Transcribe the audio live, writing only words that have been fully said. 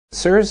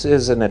CIRS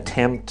is an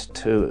attempt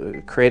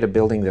to create a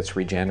building that's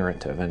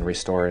regenerative and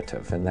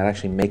restorative, and that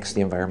actually makes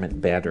the environment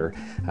better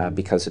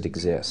because it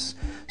exists.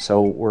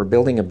 So we're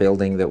building a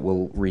building that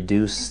will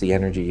reduce the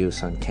energy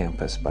use on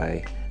campus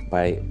by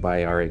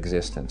our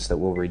existence, that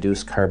will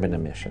reduce carbon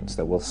emissions,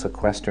 that will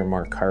sequester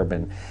more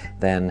carbon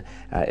than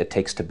it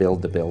takes to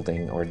build the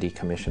building or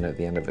decommission at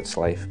the end of its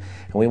life.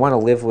 And we want to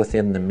live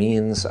within the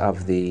means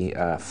of the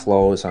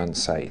flows on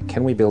site.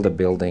 Can we build a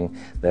building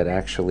that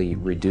actually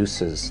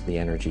reduces the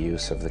energy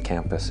use of the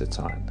campus it's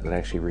on, that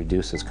actually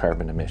reduces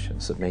carbon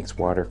emissions, that makes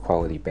water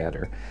quality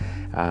better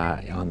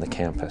on the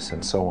campus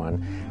and so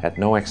on, at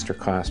no extra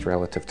cost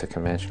relative to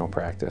conventional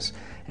practice,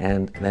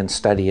 and then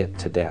study it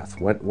to death.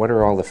 What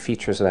are all the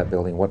features of that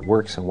building? What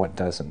works and what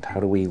doesn't? How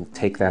do we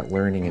take that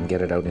learning and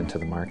get it out into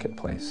the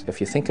marketplace? If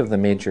you think of the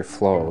major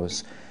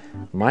flows,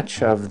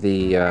 much of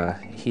the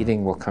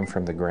heating will come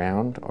from the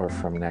ground or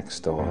from next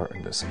door,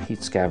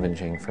 heat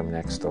scavenging from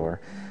next door,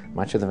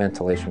 much of the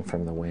ventilation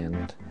from the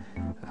wind,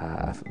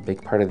 a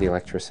big part of the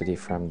electricity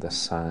from the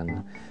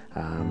sun,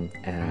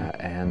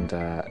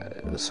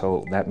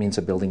 so that means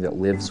a building that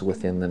lives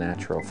within the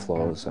natural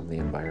flows of the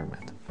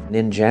environment. And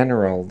in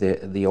general,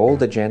 the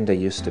old agenda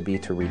used to be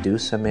to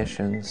reduce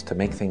emissions, to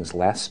make things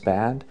less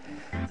bad.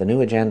 The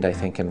new agenda, I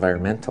think,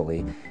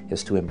 environmentally,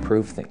 is to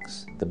improve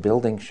things. The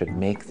building should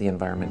make the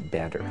environment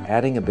better.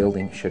 Adding a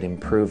building should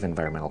improve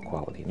environmental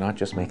quality, not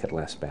just make it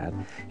less bad.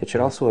 It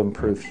should also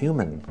improve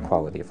human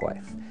quality of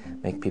life,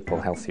 make people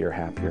healthier,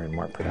 happier, and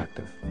more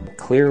productive.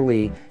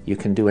 Clearly, you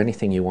can do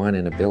anything you want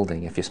in a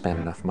building if you spend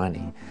enough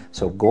money.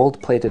 So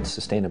gold-plated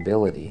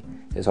sustainability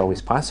is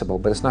always possible,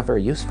 but it's not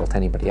very useful to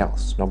anybody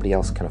else. Nobody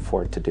else can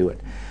afford to do it.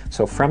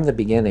 So from the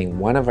beginning,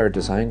 one of our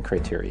design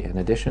criteria, in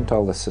addition to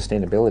all the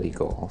sustainability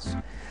goals,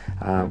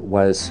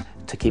 was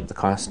to keep the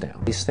cost down.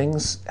 These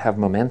things have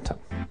momentum.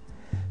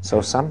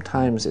 So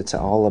sometimes it's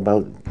all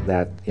about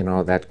that,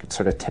 that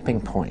sort of tipping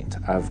point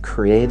of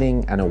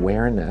creating an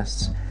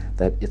awareness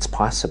that it's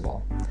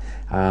possible,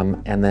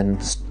 and then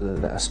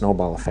a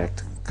snowball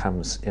effect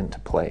comes into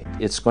play.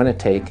 It's going to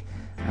take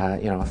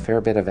a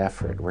fair bit of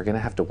effort. We're going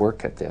to have to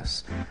work at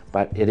this,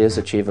 but it is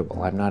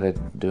achievable. I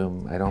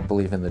don't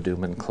believe in the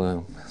doom and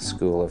gloom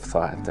school of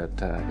thought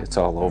that it's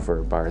all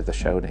over bar the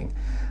shouting.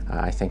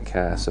 I think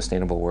a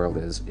sustainable world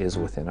is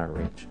within our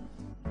reach.